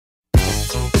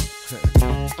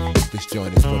This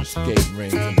joint is for the skating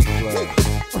rings and the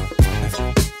clubs.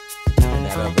 And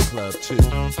that other club too.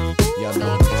 Y'all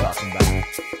know what I'm talking about.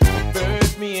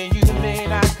 First me and you made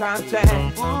eye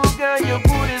contact. Ooh girl, your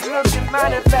booty's looking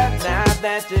mighty fat. Now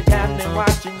that you got me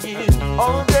watching you.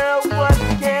 Oh girl, what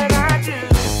can I do?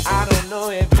 I don't know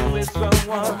if you with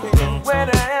someone. Where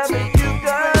the hell did you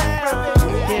go?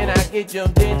 Can I get your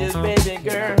digits, baby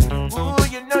girl? Ooh,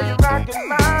 you know you're rocking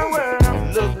my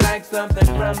world. Look like something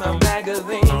from a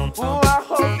magazine. Ooh, I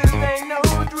hope this ain't no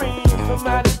dream.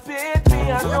 Somebody pick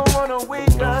me, I don't wanna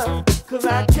wake up, 'cause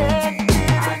I can't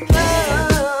get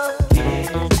enough.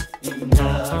 Get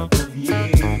enough of you.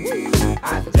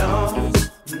 I don't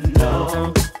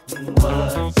know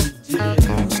what to do.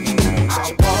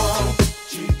 I want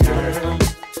you, girl,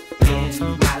 in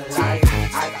my life.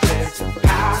 I just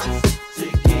got to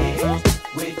get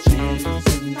with you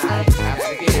tonight. I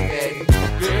gotta get it, baby.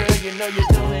 Girl, you know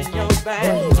you're doing your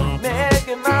thing,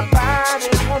 making my body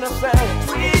wanna say,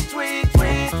 sweet, sweet,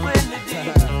 sweet, sweet.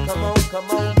 Come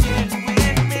on, get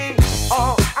with me.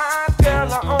 All eyes,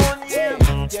 girl, are on you.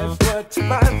 Guess what?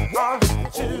 My heart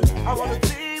too. I wanna